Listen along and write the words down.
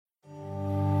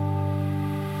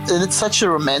And it's such a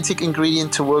romantic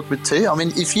ingredient to work with too. I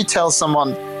mean, if you tell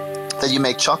someone that you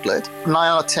make chocolate, 9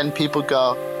 out of 10 people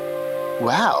go,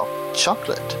 wow,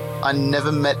 chocolate. I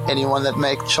never met anyone that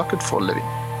made chocolate for a living.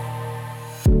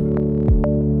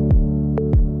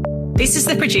 This is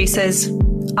The Producers.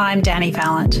 I'm Danny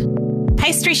Vallant.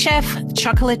 Pastry chef,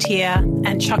 chocolatier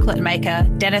and chocolate maker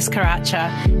Denis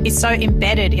Karaca is so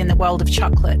embedded in the world of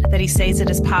chocolate that he sees it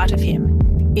as part of him.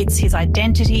 It's his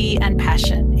identity and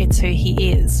passion. It's who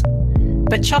he is.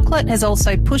 But chocolate has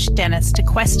also pushed Denis to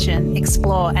question,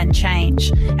 explore and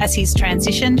change as he's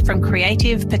transitioned from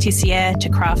creative patissier to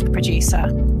craft producer.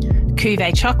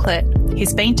 Cuvée Chocolate,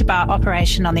 his bean-to-bar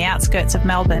operation on the outskirts of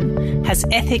Melbourne, has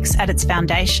ethics at its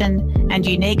foundation and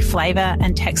unique flavour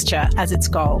and texture as its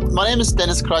goal. My name is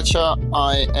Denis Karaca.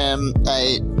 I am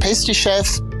a pastry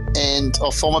chef and a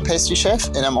former pastry chef,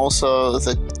 and I'm also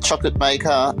the chocolate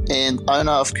maker and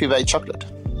owner of Cuvée Chocolate.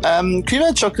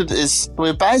 Cuvée Chocolate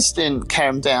we're based in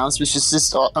Carrum Downs, which is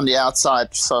just on the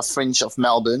outside sort of fringe of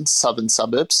Melbourne, southern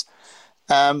suburbs.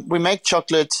 We make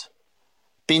chocolate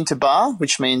bean to bar,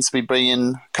 which means we bring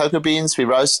in cocoa beans, we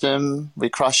roast them, we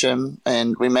crush them,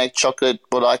 and we make chocolate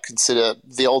what I consider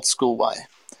the old school way.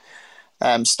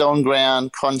 Stone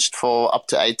ground, crunched for up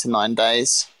to 8 to 9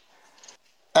 days.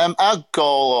 Our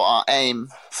goal or our aim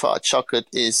for our chocolate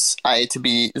is to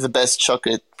be the best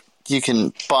chocolate you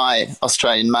can buy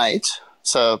Australian made,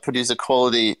 so produce a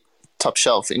quality top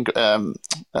shelf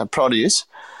produce,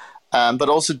 but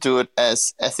also do it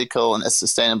as ethical and as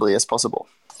sustainably as possible.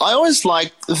 I always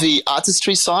liked the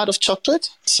artistry side of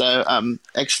chocolate, so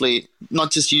actually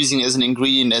not just using it as an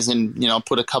ingredient, as in,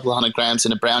 put a couple of 100 grams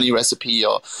in a brownie recipe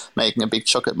or making a big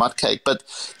chocolate mud cake, but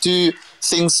do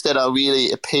things that are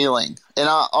really appealing. And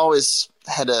I always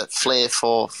had a flair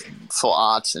for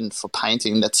art and for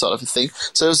painting, that sort of a thing.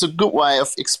 So it was a good way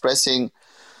of expressing,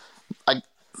 I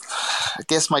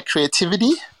guess, my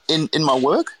creativity in my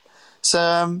work.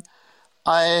 So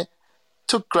I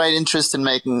took great interest in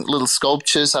making little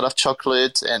sculptures out of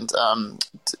chocolate, and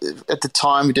at the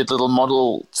time we did little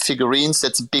model figurines.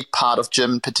 That's a big part of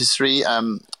German patisserie,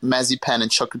 marzipan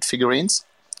and chocolate figurines.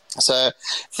 So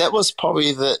that was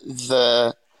probably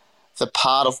the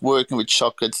part of working with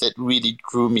chocolate that really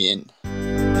drew me in.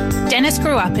 Denis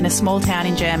grew up in a small town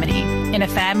in Germany, in a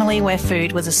family where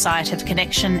food was a site of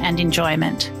connection and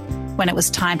enjoyment. When it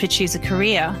was time to choose a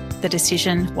career, the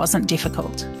decision wasn't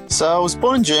difficult. So I was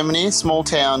born in Germany, a small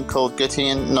town called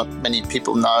Göttingen. Not many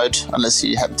people know it unless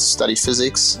you happen to study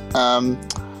physics.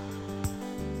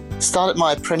 Started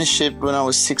my apprenticeship when I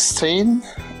was 16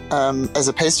 as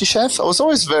a pastry chef. I was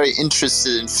always very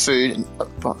interested in food and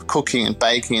cooking and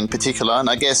baking in particular, and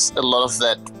I guess a lot of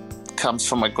that comes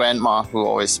from my grandma, who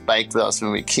always baked with us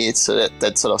when we were kids, so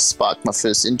that sort of sparked my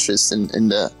first interest in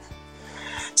the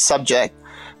subject.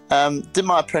 Did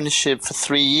my apprenticeship for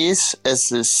 3 years as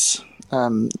this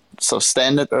sort of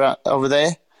standard over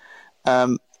there.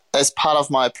 As part of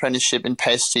my apprenticeship in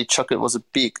pastry, chocolate was a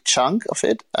big chunk of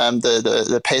it.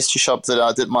 The pastry shop that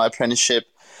I did my apprenticeship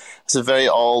was a very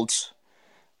old,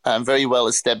 very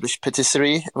well-established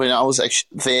patisserie. When I was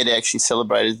actually there, they actually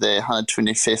celebrated their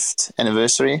 125th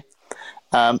anniversary.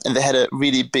 And they had a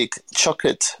really big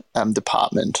chocolate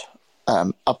department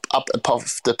up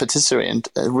above the patisserie, and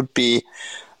it would be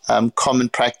common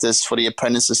practice for the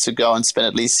apprentices to go and spend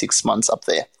at least 6 months up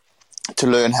there to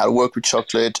learn how to work with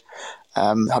chocolate,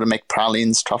 how to make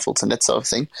pralines, truffles, and that sort of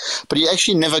thing. But you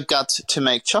actually never got to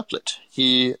make chocolate.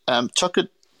 Chocolate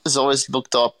is always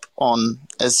looked up on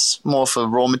as more of a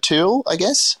raw material, I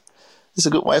guess, is a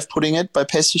good way of putting it, by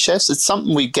pastry chefs. It's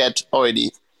something we get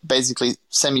already basically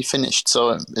semi-finished,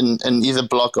 so in either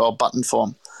block or button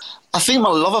form. I think my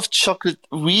love of chocolate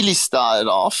really started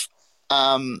off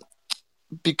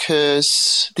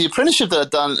because the apprenticeship that I'd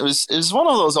done, it was one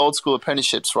of those old school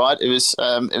apprenticeships, right? It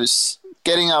was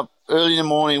getting up early in the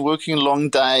morning, working long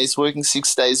days, working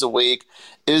 6 days a week.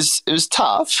 It was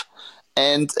tough,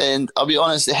 and I'll be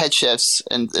honest, the head chefs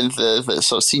and the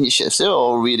sort of senior chefs, they were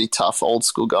all really tough old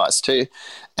school guys too.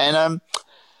 And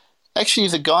actually,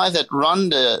 the guy that run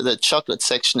the chocolate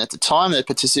section at the time at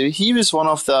Patisserie, he was one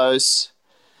of those,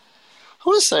 I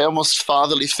want to say, almost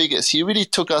fatherly figures. He really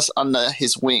took us under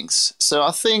his wings. So I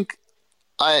think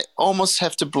I almost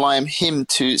have to blame him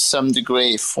to some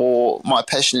degree for my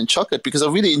passion in chocolate, because I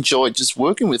really enjoyed just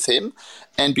working with him,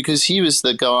 and because he was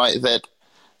the guy that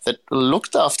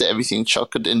looked after everything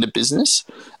chocolate in the business.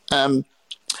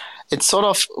 It sort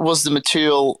of was the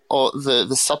material or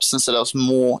the substance that I was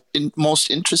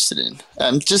most interested in,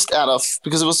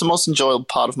 because it was the most enjoyable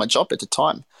part of my job at the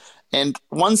time. And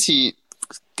once he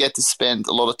get to spend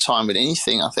a lot of time with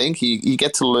anything. I think you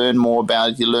get to learn more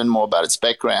about it. You learn more about its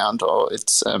background or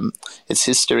its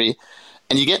history,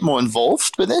 and you get more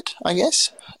involved with it, I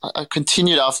guess. I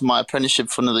continued after my apprenticeship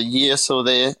for another year or so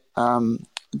there,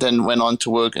 then went on to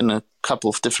work in a couple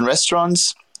of different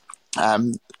restaurants.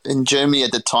 In Germany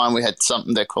at the time, we had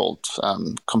something they called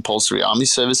compulsory army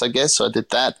service, I guess. So I did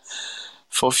that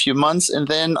for a few months, and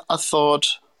then I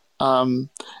thought it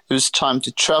was time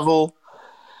to travel.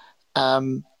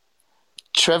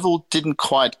 Travel didn't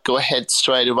quite go ahead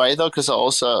straight away, though, because I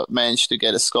also managed to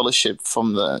get a scholarship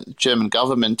from the German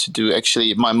government to do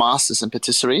actually my master's in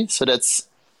patisserie. So that's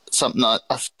something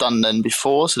I've done then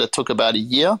before. So that took about a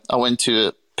year. I went to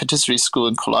a patisserie school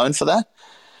in Cologne for that.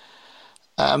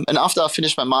 And after I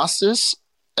finished my master's,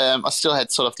 I still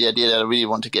had sort of the idea that I really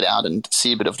want to get out and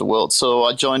see a bit of the world. So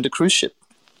I joined a cruise ship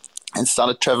and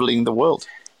started traveling the world,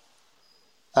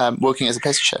 working as a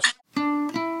pastry chef.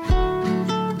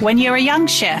 When you're a young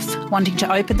chef wanting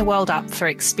to open the world up for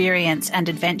experience and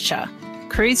adventure,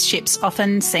 cruise ships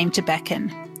often seem to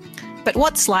beckon. But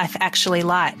what's life actually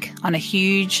like on a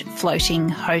huge floating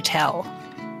hotel?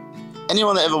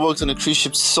 Anyone that ever worked on a cruise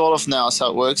ship sort of knows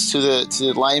how it works. To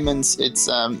the layman's, it's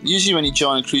usually when you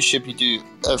join a cruise ship, you do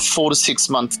a 4 to 6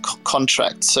 month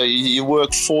contract. So you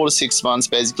work 4 to 6 months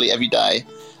basically every day,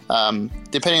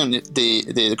 depending on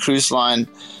the cruise line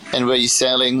and where you're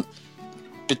sailing,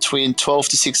 between 12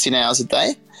 to 16 hours a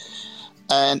day.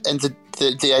 And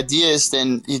the idea is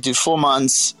then you do 4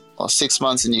 months or 6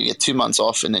 months and you get 2 months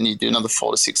off, and then you do another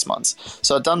 4 to 6 months.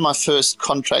 So I've done my first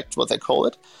contract, what they call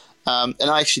it. And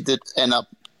I actually did end up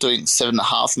doing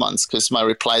 7.5 months because my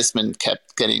replacement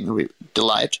kept getting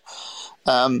delayed.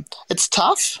 It's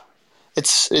tough.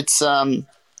 It's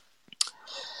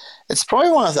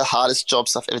probably one of the hardest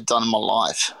jobs I've ever done in my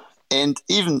life. And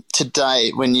even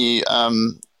today, when you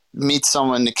meet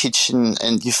someone in the kitchen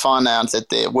and you find out that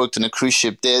they worked on a cruise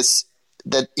ship, there's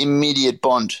that immediate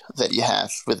bond that you have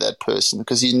with that person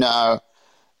because you know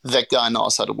that guy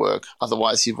knows how to work.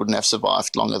 Otherwise, he wouldn't have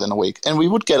survived longer than a week. And we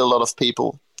would get a lot of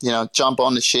people, jump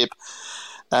on the ship,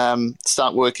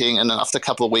 start working, and then after a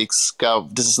couple of weeks go,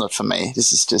 this is not for me.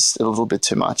 This is just a little bit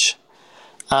too much.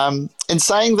 In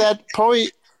saying that,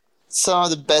 probably some of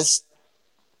the best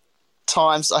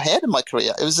times I had in my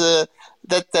career, it was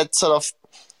that sort of,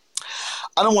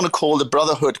 I don't want to call it a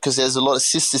brotherhood because there's a lot of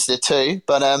sisters there too,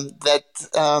 but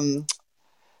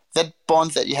that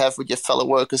bond that you have with your fellow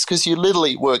workers, because you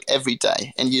literally work every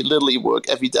day and you literally work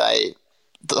every day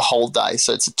the whole day.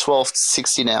 So it's a 12 to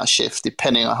 16 hour shift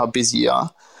depending on how busy you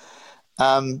are.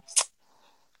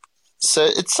 So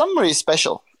it's something really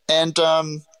special. And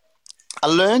I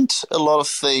learned a lot of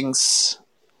things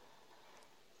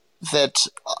that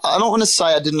I don't want to say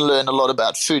I didn't learn a lot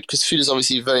about food, because food is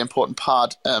obviously a very important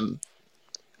part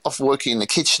of working in the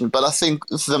kitchen. But I think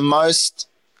the most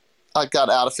I got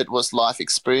out of it was life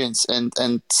experience and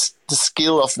the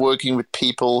skill of working with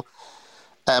people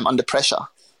under pressure,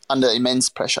 under immense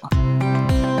pressure.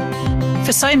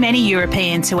 For so many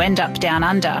Europeans who end up down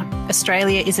under,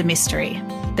 Australia is a mystery.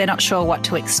 They're not sure what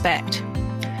to expect.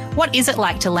 What is it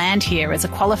like to land here as a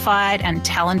qualified and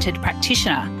talented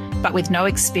practitioner, but with no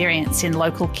experience in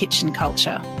local kitchen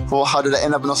culture? Well, how did I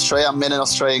end up in Australia? I met an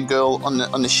Australian girl on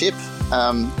the ship.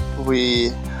 On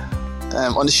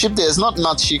the ship, there's not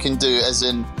much you can do, as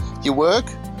in you work,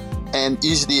 and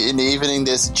usually in the evening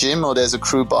there's a gym or there's a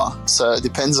crew bar. So it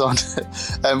depends on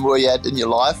where you're at in your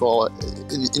life or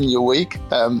in your week.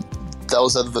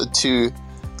 Those are the two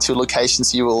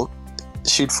locations you will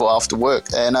shoot for after work.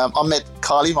 And I met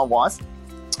Kylie, my wife,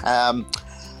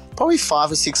 probably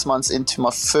 5 or 6 months into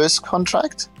my first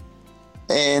contract.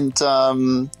 And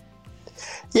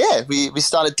we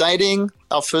started dating.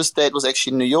 Our first date was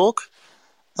actually in New York.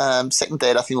 Second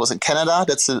date, I think, was in Canada.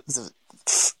 That's the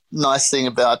nice thing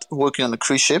about working on a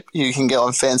cruise ship. You can go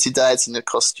on fancy dates and it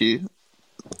costs you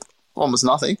almost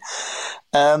nothing.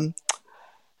 And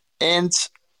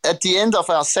at the end of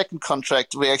our second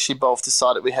contract, we actually both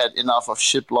decided we had enough of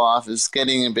ship life. It's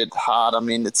getting a bit hard. I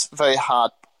mean, it's very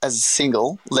hard as a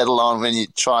single, let alone when you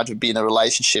try to be in a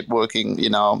relationship working,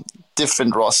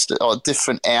 different roster or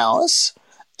different hours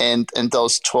and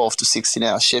those 12 to 16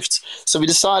 hour shifts. So we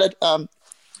decided it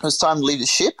was time to leave the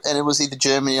ship, and it was either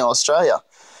Germany or Australia.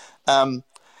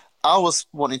 I was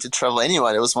wanting to travel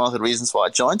anyway. That was one of the reasons why I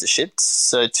joined the ship.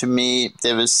 So to me,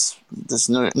 there's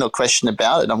no question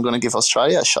about it. I'm going to give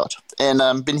Australia a shot.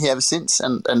 And been here ever since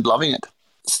and loving it.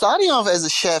 Starting off as a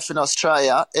chef in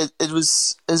Australia, it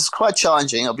was quite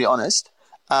challenging, I'll be honest.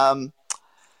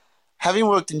 Having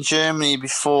worked in Germany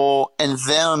before and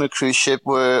then on a cruise ship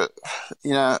where,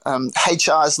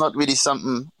 HR is not really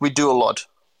something we do a lot.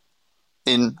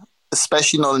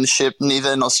 especially not in ship,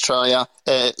 neither in Australia,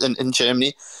 in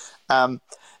Germany.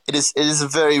 It is a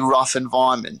very rough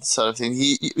environment, sort of thing.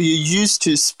 You're used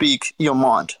to speak your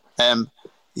mind.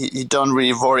 You don't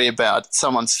really worry about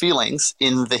someone's feelings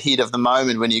in the heat of the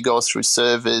moment when you go through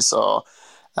service or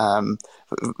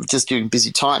just during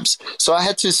busy times. So I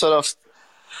had to sort of,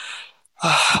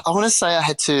 I want to say I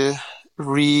had to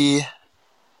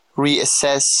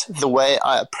reassess the way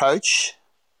I approach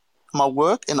my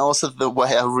work and also the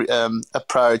way I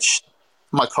approach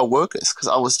my co-workers, because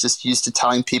I was just used to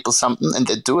telling people something and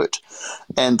they'd do it.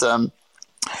 And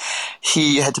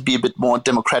here you had to be a bit more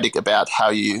democratic about how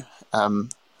you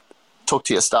talk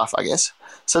to your staff, I guess.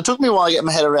 So it took me a while to get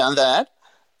my head around that.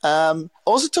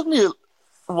 Also took me a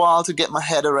while to get my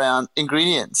head around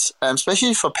ingredients,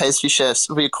 especially for pastry chefs.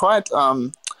 We're quite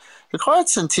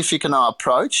scientific in our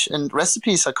approach, and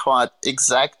recipes are quite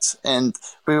exact, and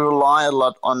we rely a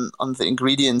lot on the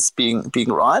ingredients being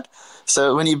right.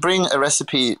 So when you bring a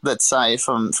recipe, let's say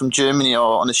from Germany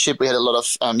or on a ship, we had a lot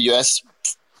of US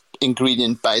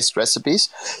ingredient-based recipes,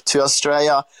 to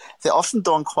Australia, they often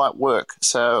don't quite work.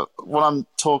 So what I'm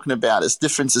talking about is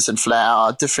differences in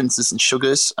flour, differences in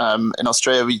sugars. In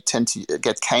Australia, we tend to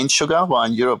get cane sugar, while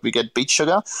in Europe, we get beet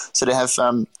sugar. So they have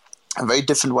a very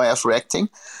different way of reacting.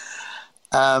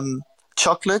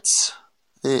 Chocolates.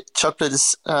 The chocolate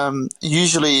is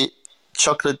usually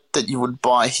chocolate that you would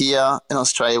buy here in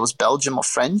Australia was Belgium or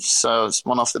French, so it's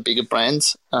one of the bigger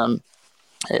brands.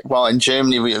 While in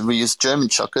Germany we use German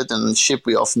chocolate, and in ship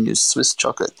we often use Swiss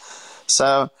chocolate.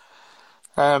 So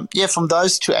from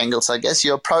those two angles, I guess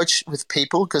your approach with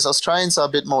people, because Australians are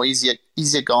a bit more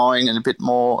easygoing and a bit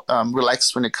more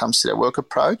relaxed when it comes to their work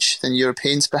approach than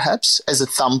Europeans, perhaps, as a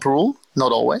thumb rule.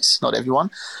 Not always, not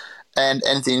everyone. And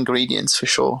the ingredients for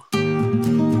sure.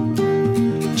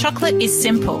 Chocolate is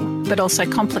simple, but also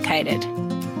complicated.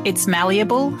 It's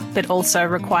malleable, but also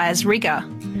requires rigour.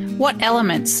 What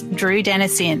elements drew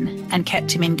Dennis in and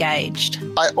kept him engaged?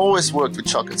 I always worked with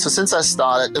chocolate. So since I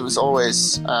started, it was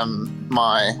always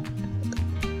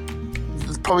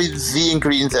probably the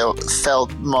ingredient that I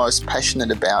felt most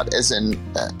passionate about, as in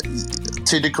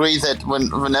to a degree that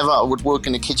whenever I would work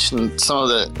in the kitchen, some of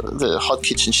the hot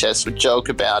kitchen chefs would joke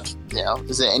about,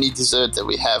 is there any dessert that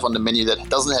we have on the menu that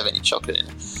doesn't have any chocolate in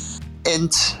it?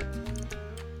 And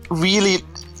really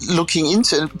looking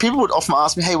into it, people would often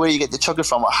ask me, hey, where do you get the chocolate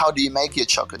from? Or how do you make your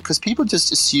chocolate? Because people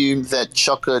just assume that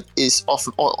chocolate is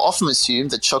often assume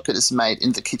that chocolate is made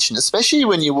in the kitchen, especially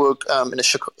when you work in a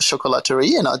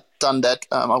chocolaterie. And I've done that.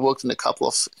 I worked in a couple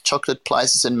of chocolate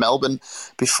places in Melbourne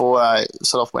before I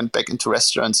sort of went back into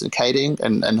restaurants and catering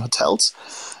and hotels.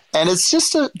 And it's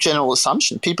just a general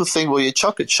assumption. People think, well, you're a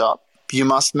chocolate shop, you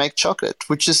must make chocolate,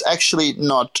 which is actually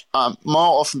not,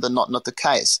 more often than not the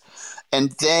case.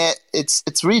 And there, it's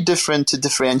really different to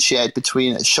differentiate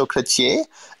between a chocolatier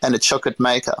and a chocolate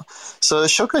maker. So a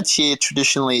chocolatier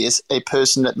traditionally is a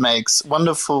person that makes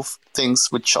wonderful things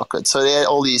with chocolate. So there are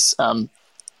all these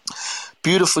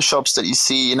beautiful shops that you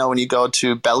see, when you go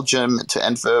to Belgium, to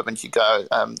Antwerp, and you go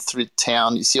through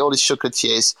town, you see all these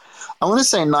chocolatiers. I want to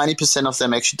say 90% of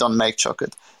them actually don't make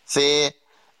chocolate. They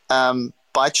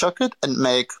buy chocolate and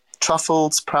make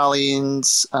truffles,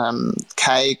 pralines,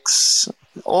 cakes,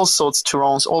 all sorts,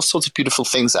 turrons, all sorts of beautiful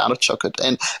things out of chocolate.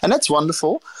 And that's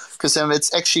wonderful, because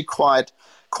it's actually quite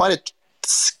a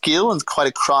skill and quite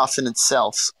a craft in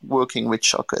itself, working with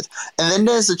chocolate. And then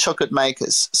there's the chocolate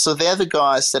makers. So they're the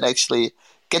guys that actually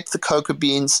get the cocoa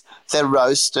beans, they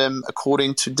roast them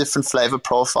according to different flavor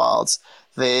profiles.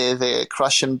 They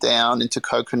crush them down into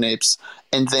cocoa nibs,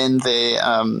 and then they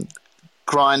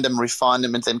grind them, refine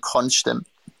them, and then conch them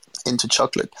into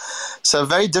chocolate. So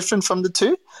very different from the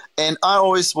two. And I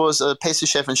always was a pastry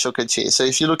chef and chocolatier. So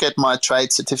if you look at my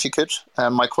trade certificate,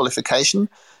 my qualification,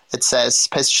 it says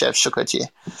pastry chef, chocolatier.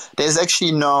 There's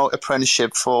actually no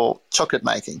apprenticeship for chocolate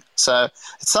making. So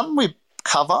it's something we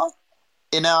cover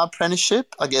in our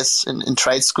apprenticeship, I guess, in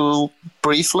trade school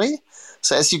briefly.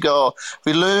 So as you go,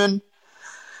 we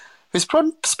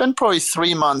spent probably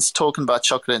 3 months talking about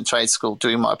chocolate in trade school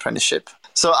during my apprenticeship.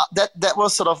 So that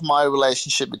was sort of my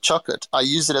relationship with chocolate. I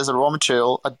used it as a raw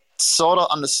material. I sort of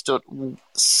understood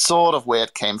sort of where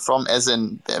it came from, as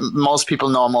in most people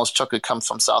know most chocolate comes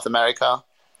from South America,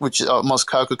 most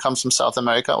cocoa comes from South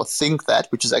America, or think that,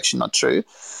 which is actually not true.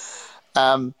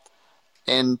 And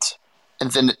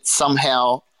then it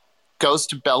somehow goes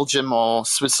to Belgium or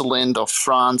Switzerland or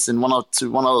France in one of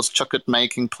those chocolate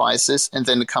making places, and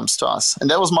then it comes to us.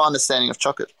 And that was my understanding of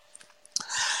chocolate.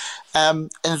 And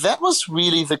that was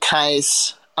really the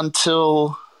case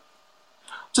until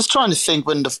just trying to think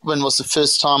when was the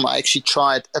first time I actually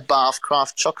tried a bar of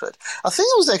craft chocolate. I think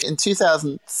it was like in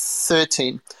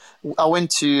 2013. I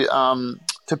went to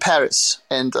Paris,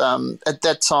 and at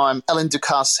that time, Alain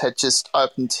Ducasse had just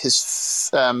opened his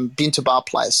bean to bar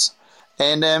place,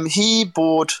 and he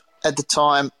bought at the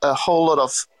time a whole lot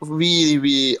of really,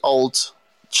 really old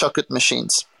chocolate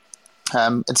machines.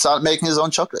 And started making his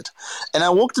own chocolate. And I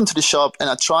walked into the shop and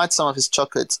I tried some of his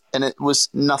chocolates, and it was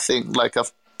nothing like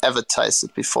I've ever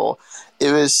tasted before.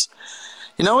 It was,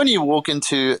 when you walk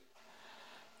into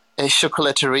a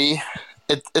chocolaterie,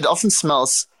 it often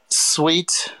smells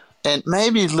sweet and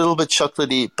maybe a little bit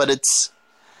chocolatey, but it's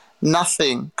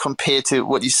nothing compared to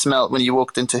what you smelled when you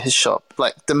walked into his shop.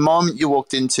 Like the moment you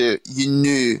walked into, you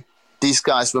knew these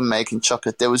guys were making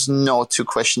chocolate. There was no two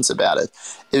questions about it.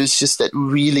 It was just that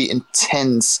really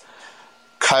intense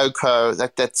cocoa,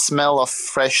 like that smell of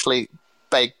freshly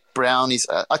baked brownies.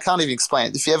 I can't even explain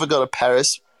it. If you ever go to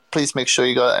Paris, please make sure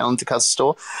you go to Alain Ducasse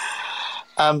store.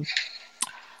 And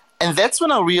that's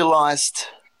when I realized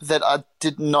that I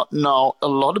did not know a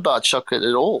lot about chocolate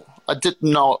at all. I didn't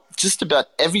know just about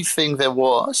everything there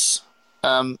was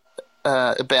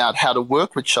about how to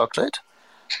work with chocolate.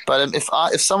 But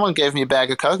if someone gave me a bag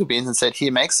of cocoa beans and said,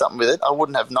 "Here, make something with it," I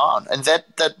wouldn't have known, and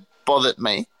that bothered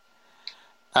me,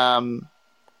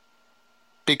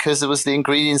 because it was the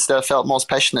ingredients that I felt most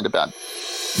passionate about.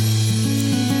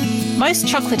 Most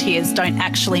chocolatiers don't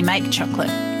actually make chocolate.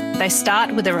 They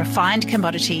start with a refined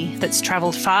commodity that's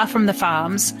travelled far from the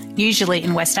farms, usually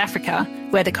in West Africa,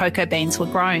 where the cocoa beans were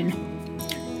grown.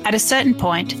 At a certain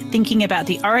point, thinking about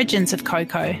the origins of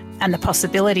cocoa and the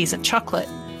possibilities of chocolate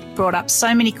brought up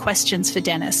so many questions for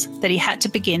Dennis that he had to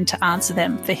begin to answer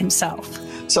them for himself.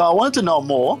 So I wanted to know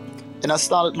more, and I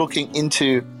started looking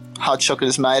into how chocolate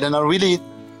is made, and I really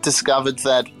discovered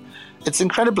that it's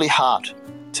incredibly hard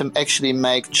to actually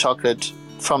make chocolate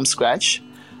from scratch,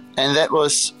 and that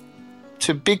was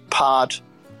to a big part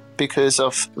because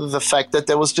of the fact that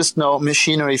there was just no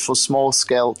machinery for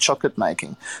small-scale chocolate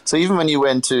making. So even when you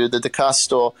went to the Ducasse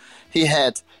store, he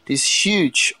had these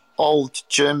huge old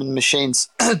German machines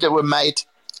that were made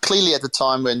clearly at the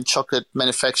time when chocolate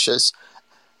manufacturers,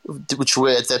 which were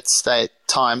at that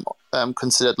time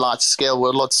considered large scale, were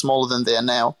a lot smaller than they are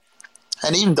now.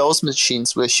 And even those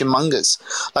machines were humongous.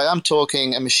 Like I'm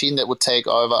talking a machine that would take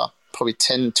over probably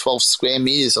 10, 12 square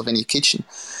meters of any kitchen.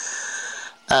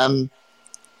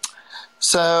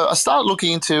 So I started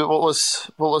looking into what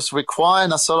was required,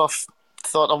 and I sort of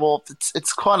thought, well,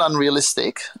 it's quite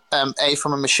unrealistic,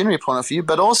 from a machinery point of view,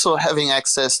 but also having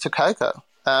access to cocoa.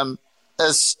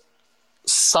 As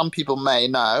some people may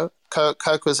know,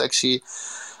 cocoa is actually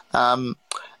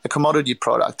a commodity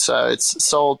product, so it's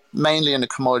sold mainly in the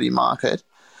commodity market,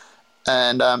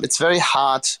 and it's very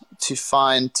hard to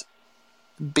find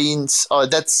beans, or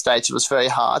at that stage it was very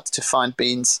hard to find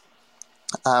beans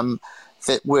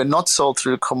that were not sold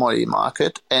through the commodity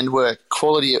market and where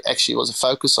quality actually was a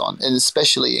focus on, and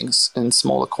especially in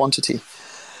smaller quantity.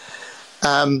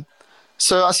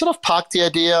 So I sort of parked the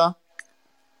idea,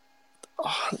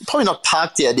 probably not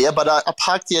parked the idea, but I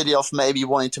parked the idea of maybe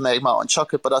wanting to make my own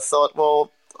chocolate, but I thought,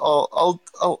 well, I'll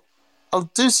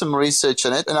do some research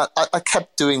on it, and I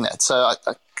kept doing that. So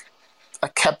I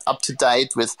kept up to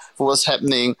date with what was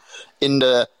happening in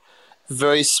the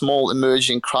very small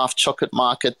emerging craft chocolate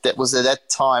market that was at that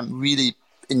time really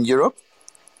in Europe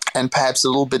and perhaps a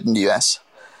little bit in the US.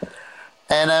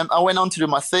 And I went on to do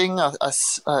my thing. At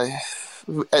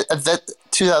that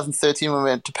 2013 when we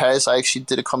went to Paris, I actually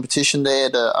did a competition there,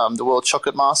 the World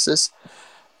Chocolate Masters.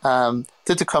 Did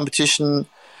the competition,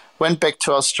 went back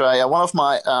to Australia. One of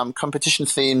my competition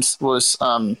themes was,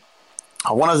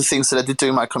 one of the things that I did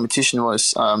during my competition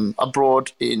was I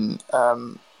brought in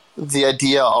the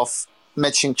idea of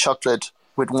matching chocolate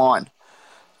with wine.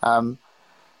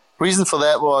 Reason for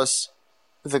that was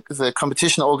the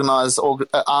competition organizers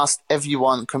asked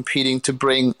everyone competing to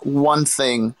bring one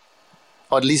thing,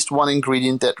 or at least one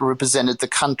ingredient that represented the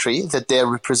country that they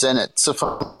represented. So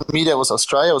for me, that was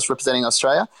Australia. I was representing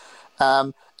Australia.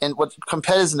 And what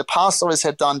competitors in the past always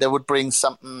had done, they would bring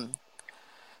something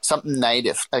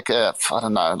native, like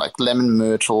like lemon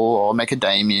myrtle or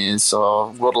macadamias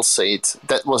or wattle seed.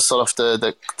 That was sort of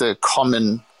the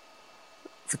common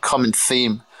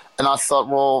theme. And I thought,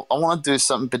 well, I want to do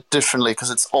something a bit differently because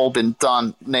it's all been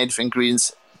done. Native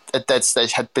ingredients at that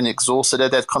stage had been exhausted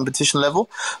at that competition level.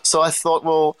 So I thought,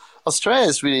 well, Australia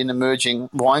is really an emerging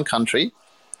wine country.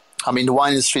 I mean, the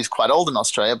wine industry is quite old in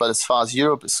Australia, but as far as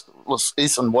Europe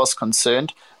was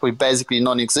concerned, we're basically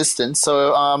non-existent.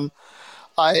 So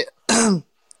I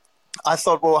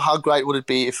thought, well, how great would it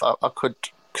be if I could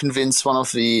convince one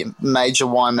of the major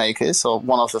winemakers or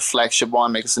one of the flagship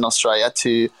winemakers in Australia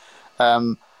to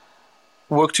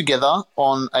work together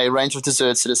on a range of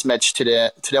desserts that is matched to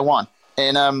their wine.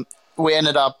 And we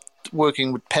ended up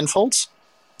working with Penfolds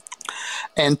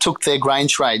and took their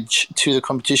Grange range to the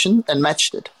competition and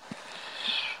matched it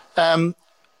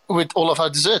with all of our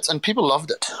desserts, and people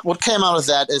loved it. What came out of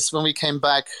that is when we came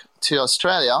back to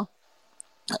Australia,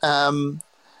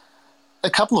 a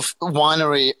couple of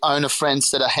winery owner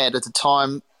friends that I had at the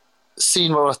time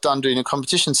seen what I've done during the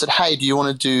competition, said, hey, do you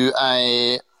want to do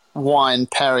a wine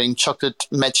pairing chocolate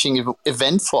matching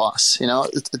event for us? You know,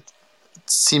 it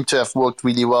seemed to have worked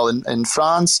really well in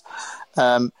France.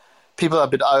 People are a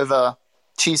bit over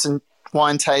cheese and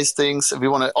wine tastings. If we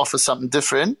want to offer something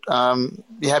different,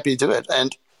 be happy to do it.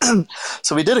 And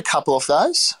so we did a couple of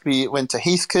those. We went to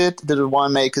Heathcote, did a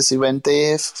winemakers event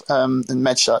there, and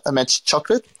matched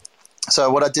chocolate. So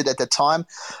what I did at that time,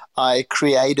 I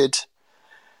created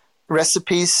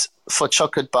recipes for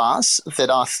chocolate bars that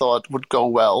I thought would go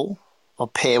well or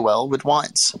pair well with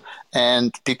wines.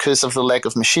 And because of the lack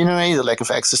of machinery, the lack of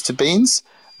access to beans,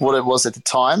 what it was at the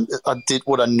time, I did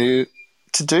what I knew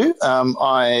to do.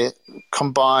 I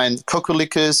combined cocoa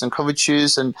liquors and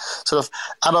couvertures and sort of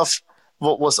out of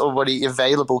what was already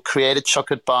available, created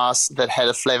chocolate bars that had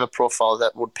a flavor profile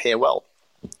that would pair well.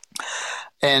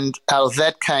 And out of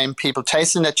that came people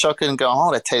tasting that chocolate and going,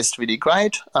 oh, that tastes really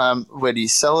great. Where do you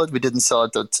sell it? We didn't sell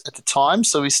it at the time.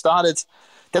 So we started,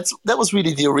 that was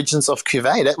really the origins of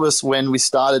Cuvée. That was when we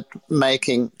started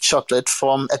making chocolate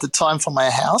at the time from my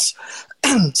house.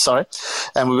 Sorry.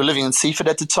 And we were living in Seaford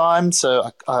at the time.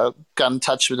 So I got in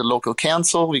touch with the local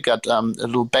council. We got a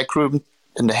little back room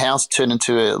in the house turned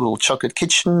into a little chocolate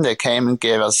kitchen. They came and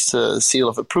gave us a seal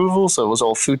of approval, so it was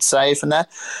all food safe and that.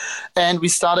 And we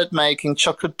started making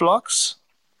chocolate blocks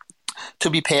to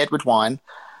be paired with wine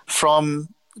from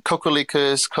cocoa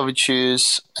liquors,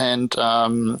 couvertures, and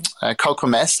cocoa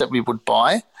mass that we would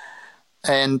buy,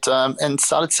 and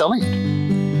started selling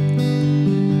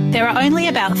it. There are only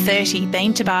about 30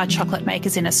 bean-to-bar chocolate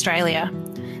makers in Australia.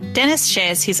 Dennis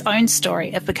shares his own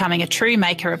story of becoming a true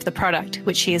maker of the product,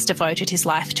 which he has devoted his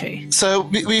life to. So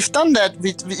we've done that.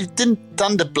 We've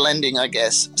done the blending, I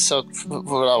guess. So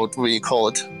what I would really call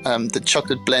it, the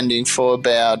chocolate blending for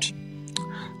about,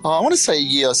 I want to say a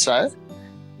year or so,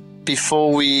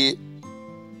 before we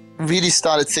really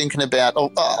started thinking about,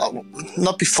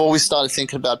 not before we started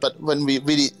thinking about, but when we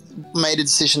really made a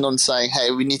decision on saying,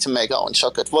 hey, we need to make our own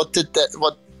chocolate. How did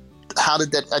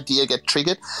that idea get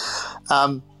triggered?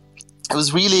 It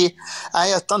was really, I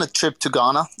had done a trip to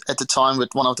Ghana at the time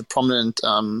with one of the prominent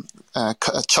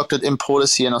chocolate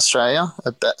importers here in Australia,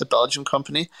 a Belgian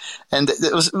company. And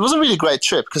it was a really great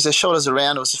trip because they showed us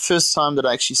around. It was the first time that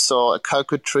I actually saw a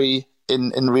cocoa tree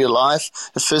in real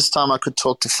life, the first time I could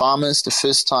talk to farmers, the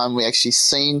first time we actually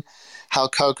seen how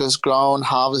cocoa is grown,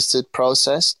 harvested,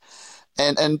 processed.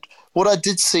 And what I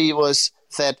did see was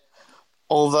that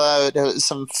although there were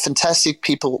some fantastic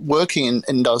people working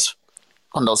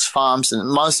on those farms, and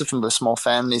most of them were small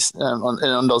families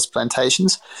on those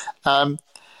plantations, it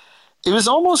was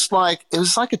almost like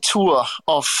a tour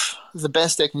of the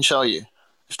best they can show you,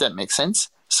 if that makes sense.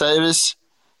 So it was,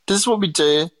 this is what we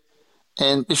do,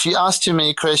 and if you ask too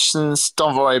many questions,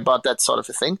 don't worry about that sort of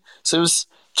a thing. So it was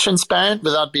transparent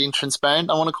without being transparent,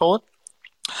 I want to call it.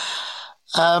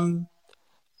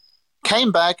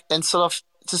 Came back and sort of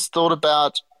just thought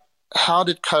about how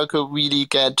did cocoa really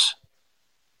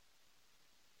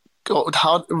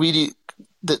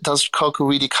does cocoa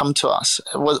really come to us?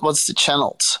 What's the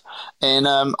channels? And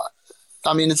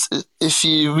I mean, if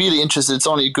you're really interested, it's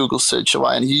only a Google search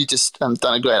away, and you just done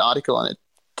a great article on it,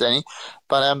 Danny.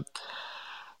 But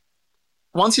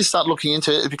once you start looking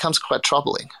into it, it becomes quite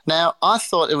troubling. Now, I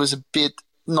thought it was a bit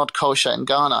not kosher in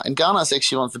Ghana. And Ghana is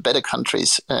actually one of the better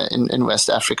countries in West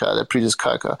Africa that produce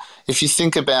cocoa. If you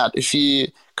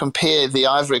compare the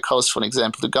Ivory Coast, for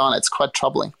example, to Ghana, it's quite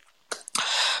troubling.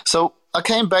 So I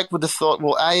came back with the thought,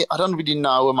 well, I don't really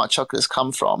know where my chocolate has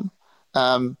come from.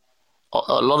 A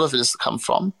lot of it has come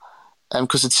from,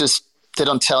 because it's just, they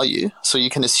don't tell you. So you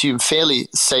can fairly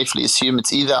safely assume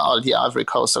it's either out of the Ivory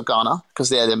Coast or Ghana, because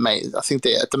they're made. I think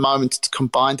at the moment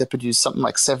combined they produce something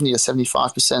like 70 or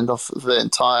 75% of the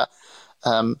entire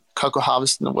cocoa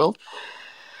harvest in the world.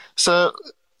 So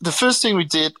the first thing we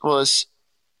did was,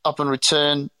 upon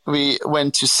return, we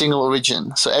went to single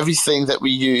origin. So everything that we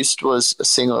used was a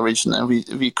single origin, and we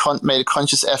made a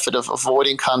conscious effort of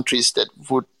avoiding countries that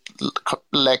would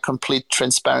lack complete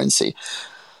transparency.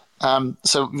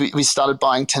 So we started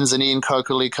buying Tanzanian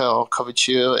cocoa liquor or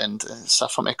couverture and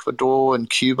stuff from Ecuador and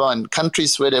Cuba and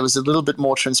countries where there was a little bit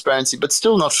more transparency, but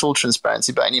still not full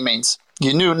transparency by any means.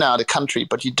 You knew now the country,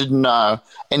 but you didn't know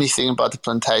anything about the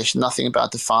plantation, nothing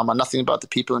about the farmer, nothing about the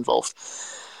people involved.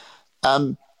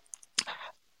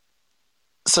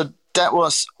 So that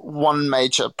was one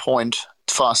major point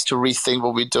for us to rethink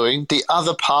what we're doing. The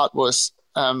other part was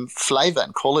flavor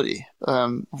and quality.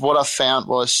 What I found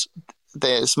was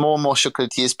there's more and more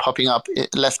chocolatiers popping up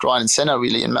left, right, and center,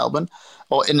 really, in Melbourne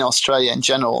or in Australia in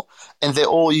general, and they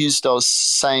all use those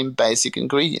same basic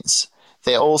ingredients.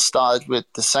 They all started with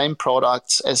the same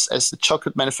products. As the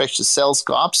chocolate manufacturers' sales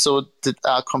go up, so did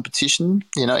our competition,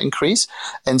 increase,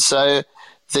 and so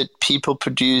that people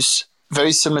produce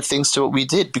very similar things to what we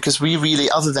did, because we really,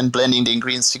 other than blending the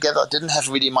ingredients together, didn't have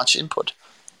really much input.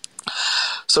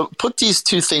 So put these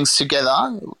two things together.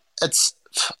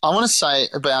 I want to say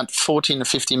about 14 or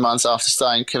 15 months after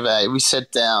starting Cuvée, we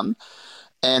sat down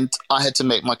and I had to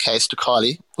make my case to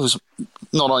Kylie, who's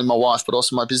not only my wife but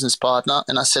also my business partner.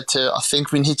 And I said to her, I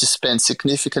think we need to spend a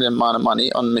significant amount of money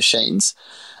on machines,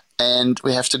 and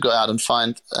we have to go out and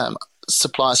find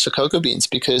suppliers for cocoa beans,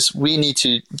 because we need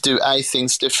to do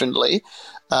things differently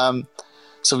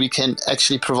so we can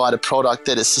actually provide a product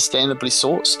that is sustainably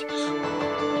sourced.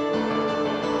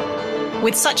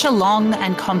 With such a long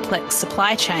and complex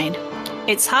supply chain,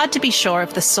 it's hard to be sure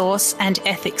of the source and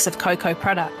ethics of cocoa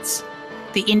products.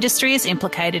 The industry is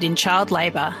implicated in child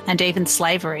labour and even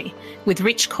slavery, with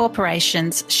rich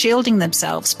corporations shielding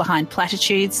themselves behind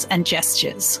platitudes and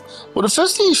gestures. Well, the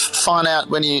first thing you find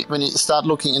out when you start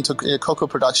looking into cocoa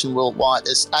production worldwide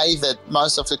is that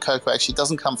most of the cocoa actually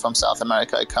doesn't come from South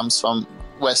America. It comes from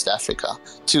West Africa,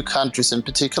 two countries in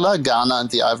particular, Ghana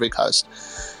and the Ivory Coast.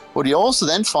 What you also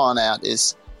then find out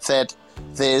is that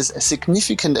there's a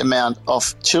significant amount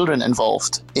of children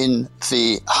involved in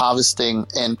the harvesting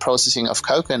and processing of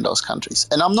cocoa in those countries.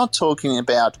 And I'm not talking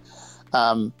about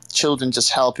children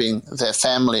just helping their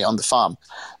family on the farm.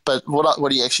 But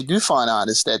what you actually do find out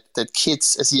is that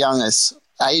kids as young as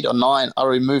 8 or 9 are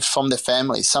removed from their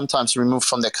families, sometimes removed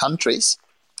from their countries,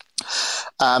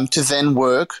 to then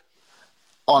work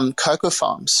on cocoa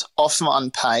farms, often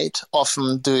unpaid,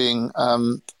 often doing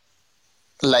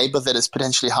labor that is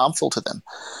potentially harmful to them.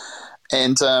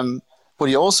 And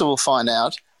what you also will find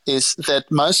out is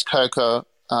that most cocoa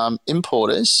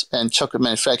importers and chocolate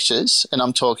manufacturers, and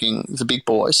I'm talking the big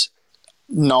boys,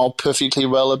 know perfectly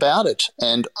well about it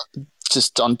and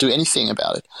just don't do anything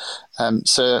about it.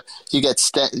 So you get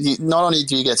not only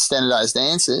do you get standardized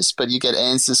answers, but you get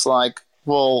answers like,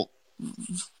 well,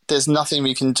 there's nothing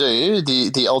we can do.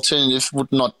 The alternative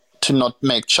would not to not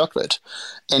make chocolate.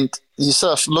 And you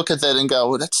sort of look at that and go,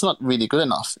 well, that's not really good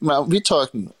enough. Well, we're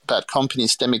talking about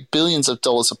companies that make billions of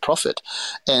dollars of profit,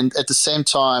 and at the same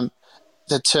time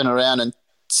they turn around and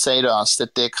say to us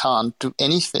that they can't do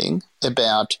anything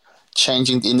about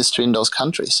changing the industry in those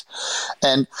countries.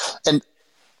 And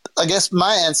I guess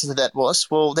my answer to that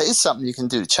was, well, there is something you can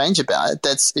do to change about it.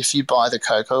 That's if you buy the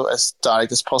cocoa as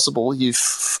direct as possible, you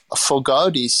forego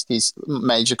these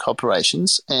major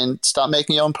corporations and start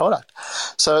making your own product.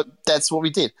 So that's what we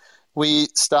did. We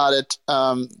started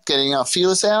getting our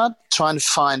feelers out, trying to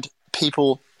find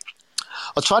people,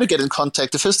 or try to get in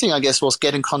contact. The first thing, I guess, was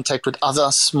get in contact with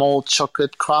other small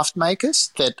chocolate craft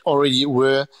makers that already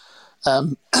were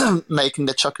making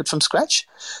the chocolate from scratch.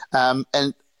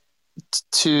 And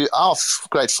to our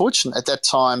great fortune at that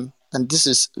time, and this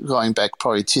is going back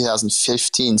probably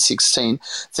 2015-16,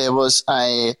 there was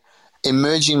a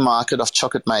emerging market of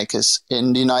chocolate makers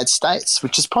in the United States,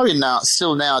 which is probably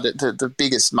still now the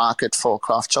biggest market for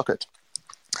craft chocolate.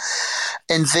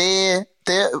 And they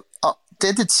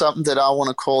did something that I want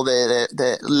to call they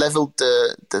leveled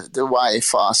the way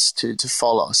for us to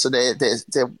follow. So they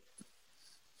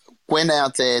went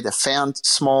out there, they found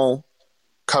small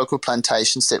cocoa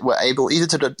plantations that were able either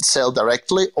to sell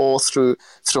directly or through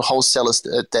wholesalers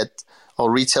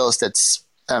or retailers that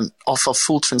offer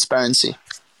full transparency.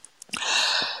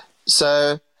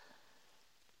 So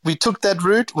we took that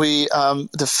route.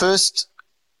 The first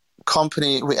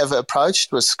company we ever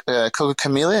approached was Cocoa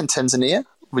Camellia in Tanzania,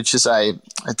 which is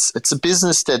it's a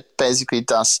business that basically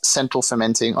does central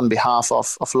fermenting on behalf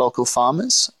of local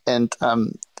farmers, and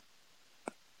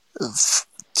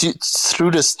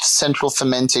through this central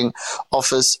fermenting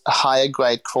offers a higher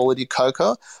grade quality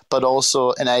cocoa, but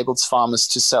also enables farmers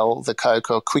to sell the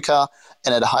cocoa quicker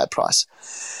and at a higher price.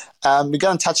 We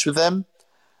got in touch with them.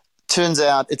 Turns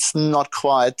out it's not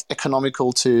quite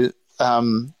economical to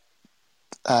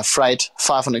freight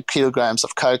 500 kilograms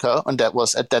of cocoa, and that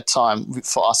was at that time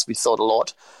for us, we thought a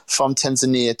lot, from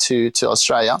Tanzania to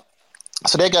Australia.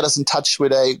 So they got us in touch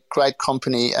with a great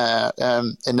company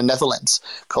in the Netherlands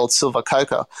called Silva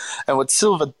Cocoa. And what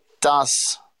Silva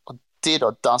does, or did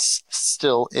or does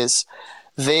still, is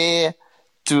they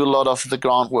do a lot of the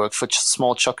groundwork for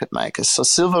small chocolate makers. So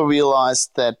Silva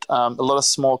realized that a lot of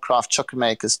small craft chocolate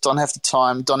makers don't have the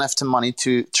time, don't have the money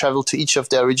to travel to each of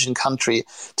their origin country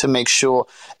to make sure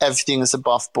everything is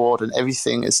above board and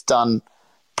everything is done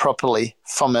properly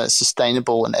from a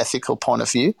sustainable and ethical point of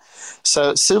view.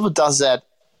 So Silva does that,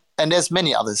 and there's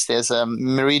many others. There's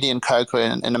Meridian Cocoa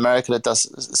in America that does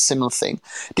a similar thing.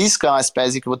 These guys,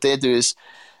 basically what they do is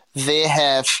they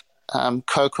have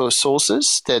cocoa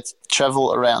sources that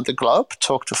travel around the globe,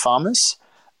 talk to farmers,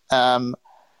 and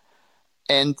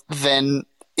then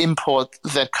import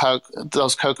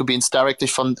those cocoa beans directly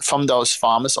from those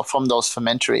farmers or from those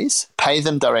fermenteries, pay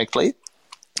them directly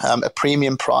a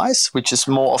premium price, which is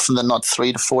more often than not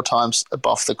 3 to 4 times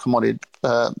above the commodity,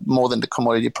 more than the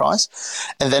commodity price,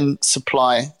 and then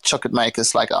supply chocolate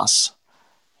makers like us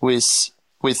with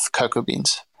cocoa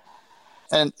beans.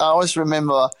 And I always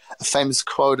remember a famous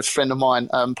quote a friend of mine,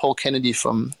 Paul Kennedy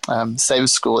from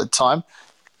Savers School at the time,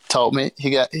 told me.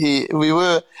 We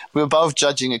were both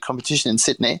judging a competition in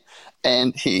Sydney,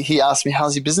 and he asked me,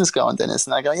 "How's your business going, Dennis?"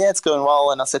 And I go, "Yeah, it's going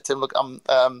well." And I said to him, "Look, I'm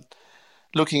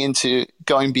looking into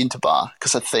going bean to bar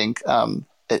because I think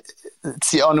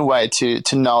it's the only way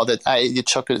to know that A, your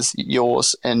chocolate is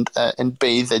yours, and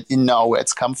B, that you know where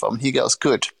it's come from." He goes,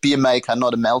 "Good, be a maker,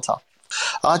 not a melter."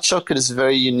 Our chocolate is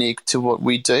very unique to what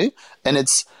we do, and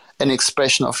it's an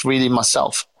expression of really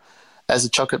myself as a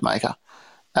chocolate maker.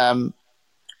 I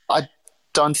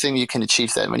don't think you can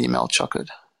achieve that when you melt chocolate.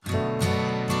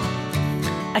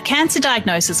 A cancer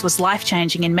diagnosis was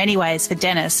life-changing in many ways for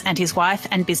Dennis and his wife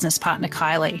and business partner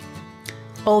Kylie.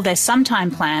 All their sometime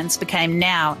plans became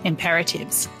now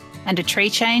imperatives, and a tree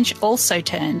change also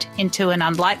turned into an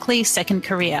unlikely second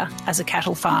career as a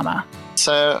cattle farmer.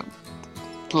 So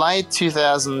late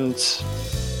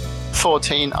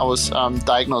 2014, I was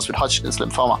diagnosed with Hodgkin's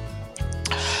lymphoma.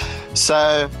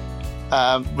 So,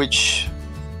 which,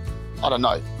 I don't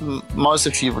know, most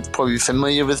of you would probably be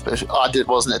familiar with, but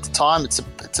wasn't at the time. It's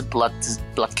a blood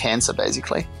cancer,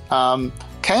 basically.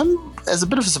 Came as a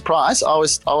bit of a surprise. I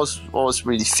was always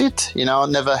really fit,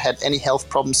 never had any health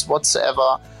problems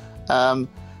whatsoever.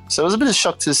 So it was a bit of a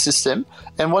shock to the system.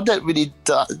 And what that really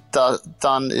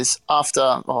done is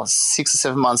after 6 or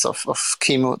 7 months of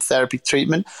chemotherapy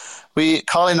treatment,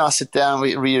 Kylie and I sat down,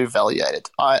 we reevaluated.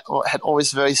 I had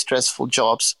always very stressful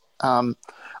jobs,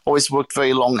 always worked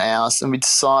very long hours, and we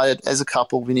decided as a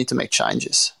couple we need to make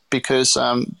changes. Because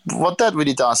what that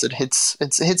really does, it hits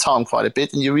home quite a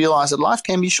bit, and you realize that life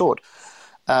can be short.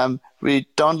 We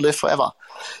don't live forever.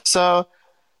 So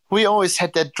we always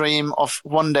had that dream of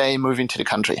one day moving to the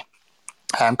country.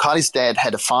 Kylie's dad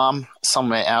had a farm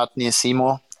somewhere out near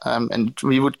Seymour, and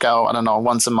we would go,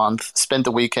 once a month, spend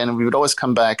the weekend, and we would always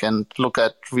come back and look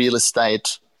at real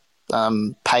estate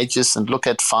pages and look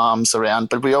at farms around.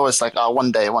 But we always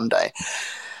one day.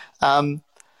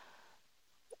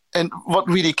 And what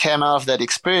really came out of that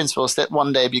experience was that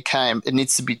one day became, it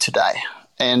needs to be today.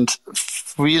 And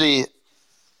really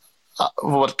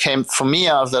what came for me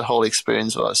out of that whole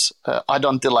experience was I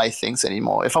don't delay things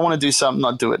anymore. If I want to do something,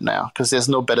 I'll do it now, because there's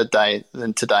no better day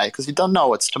than today, because you don't know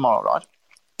what's tomorrow, right?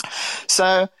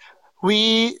 So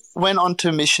we went on to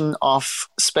a mission of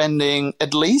spending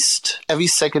at least every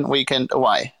second weekend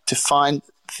away to find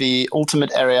the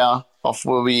ultimate area of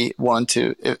where we want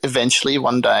to eventually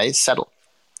one day settle.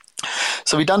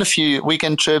 So we done a few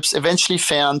weekend trips, eventually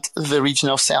found the region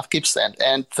of South Gippsland.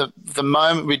 And the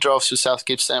moment we drove through South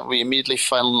Gippsland, we immediately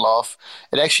fell in love.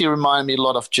 It actually reminded me a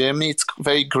lot of Germany. It's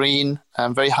very green,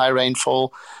 very high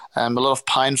rainfall, a lot of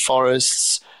pine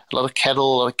forests, a lot of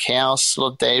cattle, a lot of cows, a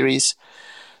lot of dairies.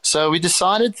 So we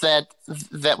decided that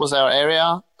was our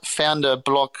area, found a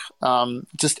block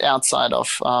just outside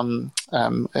of a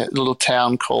little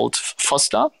town called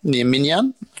Foster near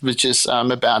Minyan, which is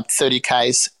about 30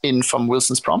 k's in from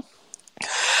Wilson's Prom.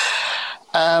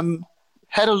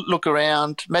 Had a look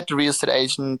around, met the real estate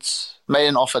agent, made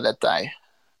an offer that day.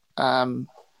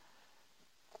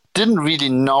 Didn't really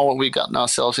know what we got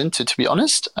ourselves into, to be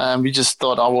honest. We just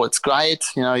thought, it's great.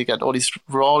 You got all these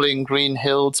rolling green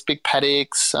hills, big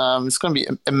paddocks. It's going to be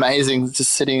amazing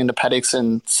just sitting in the paddocks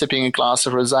and sipping a glass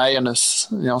of rosé on a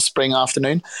spring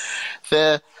afternoon.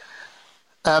 The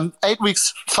 8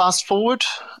 weeks fast forward,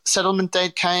 settlement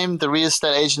date came. The real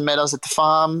estate agent met us at the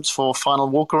farm for a final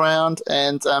walk around.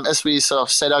 And as we sort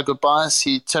of said our goodbyes,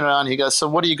 he turned around and he goes, "So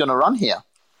what are you going to run here?"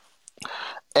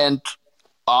 And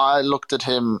I looked at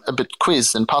him a bit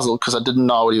quizzed and puzzled because I didn't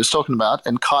know what he was talking about.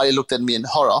 And Kylie looked at me in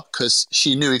horror because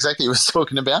she knew exactly what he was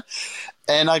talking about.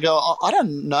 And I go, I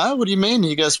don't know. What do you mean?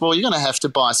 He goes, well, you're going to have to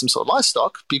buy some sort of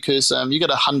livestock because you got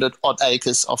 100-odd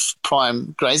acres of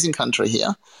prime grazing country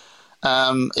here.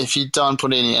 If you don't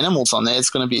put any animals on there, it's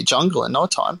going to be a jungle in no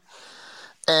time.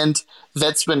 And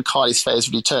that's when Kylie's face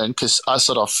really turned because I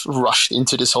sort of rushed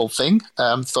into this whole thing,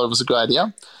 thought it was a great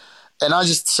idea. And I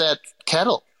just said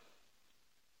cattle,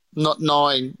 not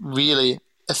knowing really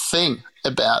a thing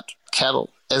about cattle.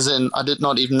 As in, I did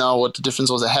not even know what the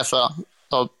difference was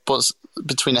was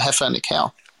between a heifer and a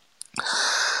cow.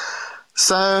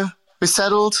 So we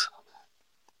settled,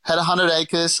 had 100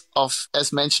 acres of,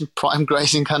 as mentioned, prime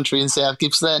grazing country in South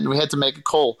Gippsland, and we had to make a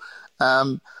call.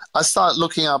 I started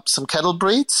looking up some cattle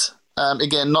breeds,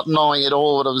 again, not knowing at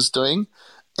all what I was doing.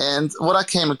 And what I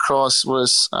came across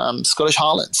was Scottish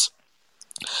Highlands,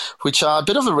 which are a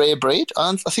bit of a rare breed.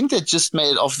 I think they're just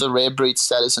made of the rare breed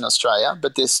status in Australia,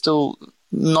 but they're still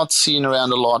not seen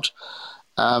around a lot.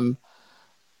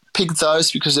 Picked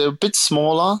those because they're a bit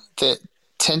smaller. They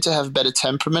tend to have better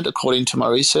temperament, according to my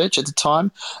research at the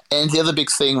time. And the other big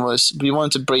thing was we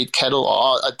wanted to breed cattle.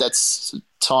 At that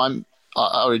time,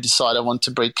 I already decided I wanted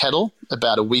to breed cattle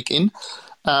about a week in.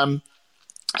 And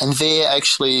they're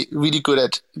actually really good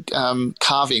at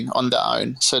calving on their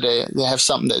own. So they have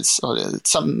something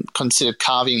something considered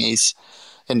calving is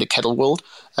in the cattle world.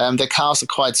 Their calves are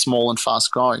quite small and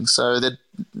fast growing, so they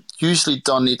usually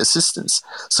don't need assistance.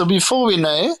 So before we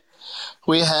know,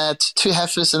 we had 2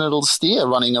 heifers and a little steer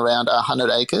running around 100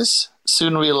 acres.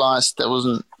 Soon realized that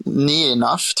wasn't near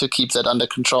enough to keep that under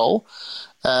control.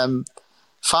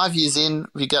 5 years in,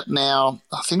 I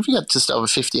think we got just over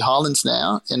 50 Highlands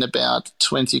now and about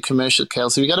 20 commercial cattle.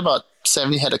 So we got about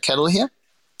 70 head of cattle here.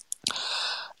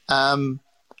 Learned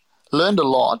a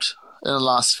lot in the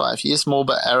last 5 years, more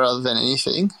by error than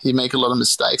anything. You make a lot of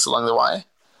mistakes along the way.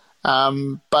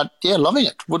 But yeah, loving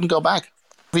it. Wouldn't go back.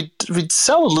 We'd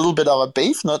sell a little bit of our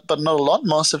beef, but not a lot.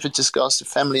 Most of it just goes to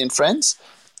family and friends.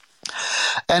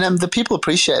 And the people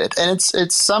appreciate it. And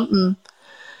it's something,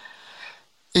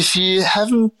 if you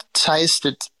haven't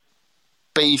tasted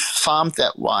beef farmed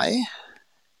that way,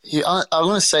 I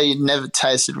want to say you never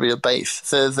tasted real beef.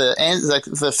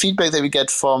 The feedback that we get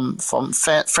from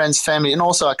friends, family, and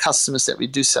also our customers that we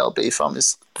do sell beef from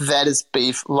is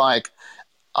beef like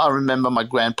I remember my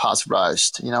grandpa's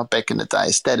roast, back in the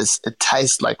days. It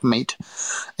tastes like meat.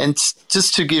 And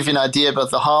just to give you an idea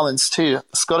about the Highlands too,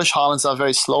 Scottish Highlands are a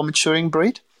very slow maturing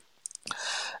breed.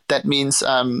 That means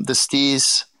the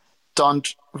steers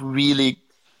don't really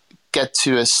get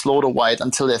to a slaughter weight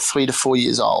until they're 3 to 4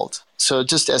 years old. So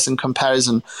just as in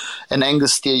comparison, an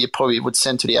Angus steer you probably would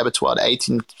send to the abattoir at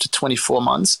 18 to 24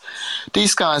 months.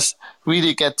 These guys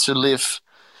really get to live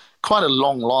quite a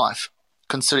long life,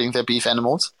 considering they're beef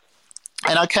animals.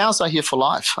 And our cows are here for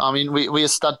life. I mean, we're a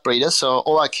stud breeder, so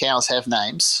all our cows have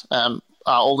names. Our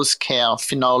oldest cow,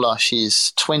 Finola,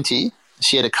 she's 20.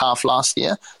 She had a calf last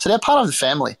year. So they're part of the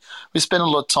family. We spend a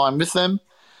lot of time with them.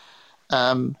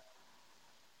 And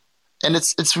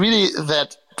it's really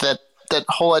that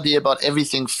whole idea about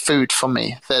everything food for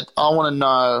me, that I want to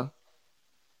know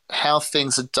how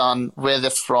things are done, where they're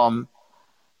from,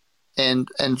 and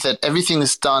that everything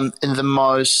is done in the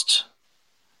most...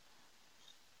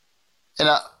 And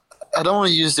I don't want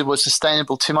to use the word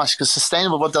sustainable too much, because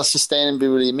sustainable, what does sustainable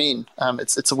really mean?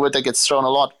 It's a word that gets thrown a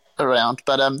lot around,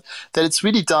 but that it's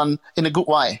really done in a good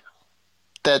way,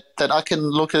 that I can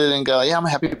look at it and go, yeah, I'm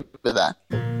happy with that.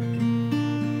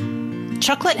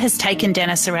 Chocolate has taken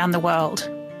Dennis around the world.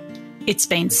 It's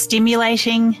been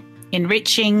stimulating,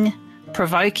 enriching,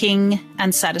 provoking,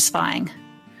 and satisfying.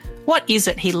 What is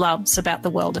it he loves about the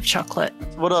world of chocolate?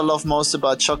 What I love most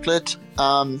about chocolate,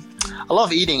 I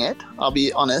love eating it, I'll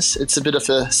be honest. It's a bit of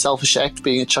a selfish act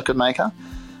being a chocolate maker.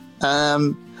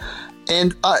 And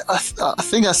I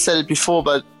think I said it before,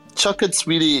 but chocolate's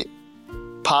really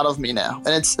part of me now. And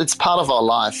it's part of our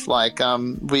life. Like I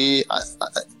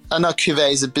know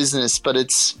Cuvée is a business, but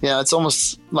it's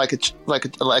almost like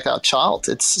our child.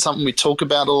 It's something we talk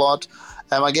about a lot.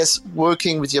 I guess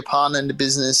working with your partner in the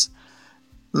business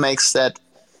makes that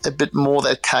a bit more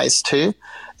that case too.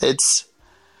 It's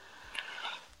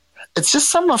just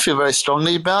something I feel very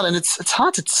strongly about, and it's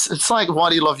hard. It's like, why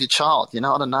do you love your child? I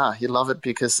don't know. You love it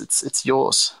because it's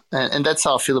yours, and that's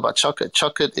how I feel about chocolate.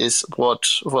 Chocolate is what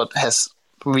has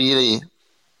really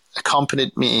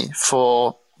accompanied me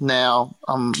for now.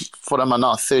 What am I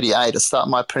now? 38. I started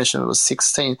my apprenticeship when I was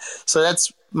 16, so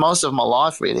that's most of my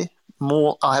life really.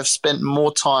 I have spent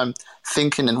more time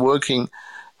thinking and working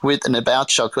with and about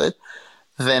chocolate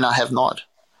than I have not.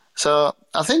 So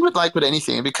I think with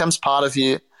anything, it becomes part of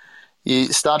you.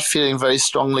 You start feeling very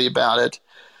strongly about it.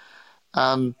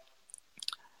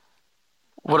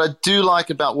 What I do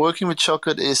like about working with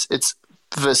chocolate is its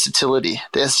versatility.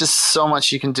 There's just so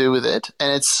much you can do with it.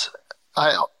 And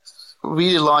I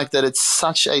really like that it's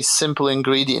such a simple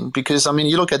ingredient because, I mean,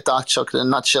 you look at dark chocolate in a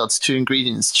nutshell, it's 2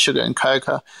 ingredients, sugar and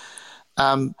cocoa.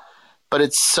 But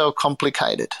it's so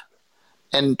complicated.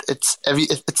 And it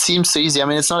seems so easy. I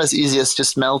mean, it's not as easy as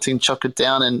just melting chocolate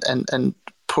down and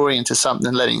pouring into something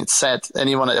and letting it set.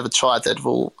 Anyone that ever tried that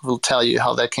will tell you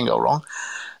how that can go wrong.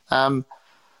 I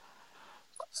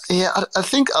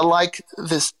think I like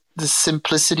the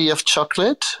simplicity of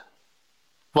chocolate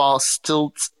while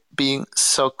still being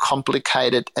so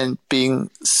complicated and I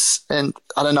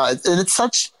don't know, and it's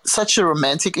such a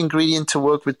romantic ingredient to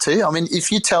work with too. I mean,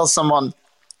 if you tell someone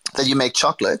that you make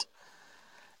chocolate,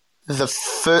 9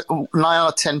 out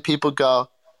of 10 people go,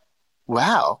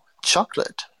 "Wow,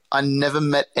 chocolate! I never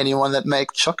met anyone that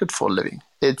makes chocolate for a living."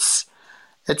 It's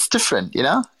different, you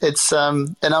know. It's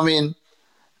and I mean,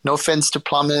 no offense to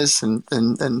plumbers and I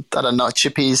don't know,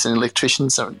 chippies and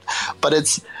electricians, but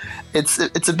it's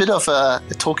a bit of a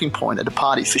talking point at a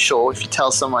party for sure. If you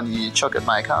tell someone you're a chocolate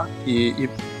maker,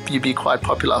 you'd be quite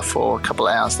popular for a couple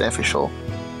of hours there for sure.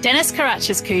 Denis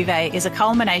Karacha's cuvee is a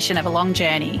culmination of a long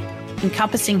journey,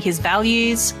 encompassing his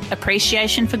values,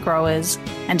 appreciation for growers,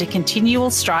 and a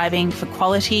continual striving for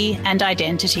quality and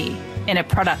identity in a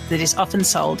product that is often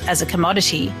sold as a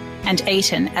commodity and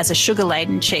eaten as a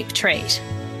sugar-laden cheap treat.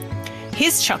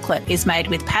 His chocolate is made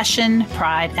with passion,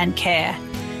 pride, and care,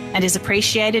 and is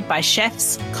appreciated by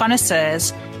chefs,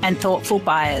 connoisseurs, and thoughtful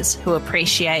buyers who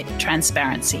appreciate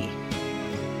transparency.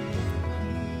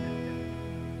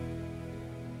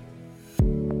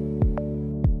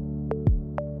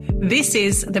 This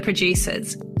is The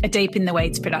Producers, a Deep in the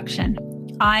Weeds production.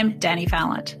 I'm Dani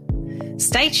Valent.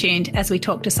 Stay tuned as we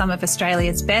talk to some of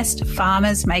Australia's best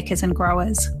farmers, makers and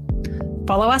growers.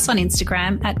 Follow us on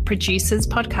Instagram at Producers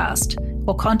Podcast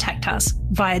or contact us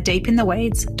via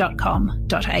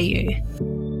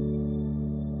deepintheweeds.com.au.